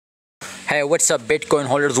Hey, what's up Bitcoin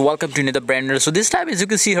holders, welcome to another brand new. So this time, as you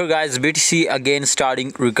can see here guys, BTC again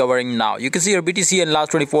starting recovering now. You can see here BTC in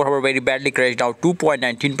last 24 hours very badly crashed down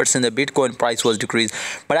 2.19%. The Bitcoin price was decreased,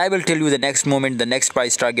 but I will tell you the next moment, the next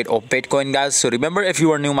price target of Bitcoin guys. So remember, if you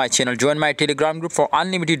are new my channel, join my Telegram group for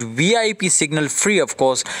unlimited VIP signal, free of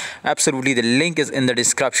course. Absolutely, the link is in the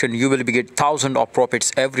description. You will be get thousands of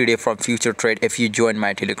profits every day from future trade if you join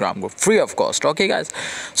my Telegram group, free of cost. Okay guys,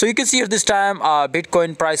 so you can see here this time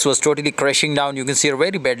Bitcoin price was totally crashing down. You can see here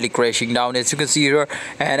very badly crashing down, as you can see here,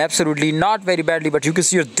 and absolutely not very badly, but you can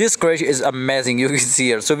see here this crash is amazing. You can see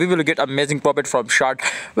here, so we will get amazing profit from short.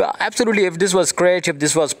 Well, absolutely, if this was crash, if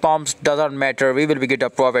this was pumps, doesn't matter, we will be get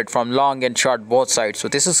a profit from long and short both sides. So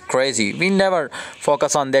this is crazy. We never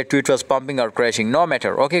focus on that it was pumping or crashing, no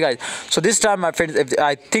matter. Okay guys, so this time my friends, if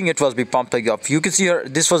I think it was be pumping up. You can see here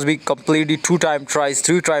this was be completely 2-time tries,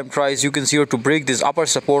 3-time tries. You can see here to break this upper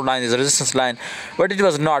support line, this resistance line, but it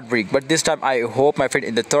was not break. But this time I hope my friend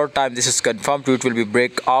in the third time this is confirmed to it will be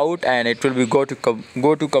break out, and it will be go to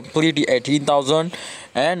completely 18,000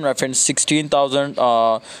 and my friend 16,000,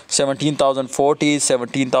 17,040,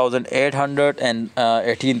 17,800 and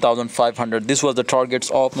 18,500. This was the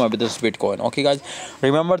targets of my this Bitcoin. Okay guys,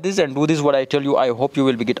 remember this and do this what I tell you. I hope you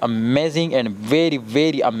will be get amazing and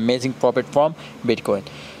very amazing profit from Bitcoin.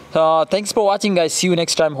 Thanks for watching guys. See you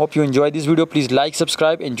next time. Hope you enjoyed this video. Please like,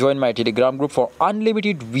 subscribe and join my Telegram group for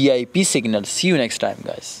unlimited VIP signals. See you next time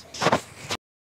guys.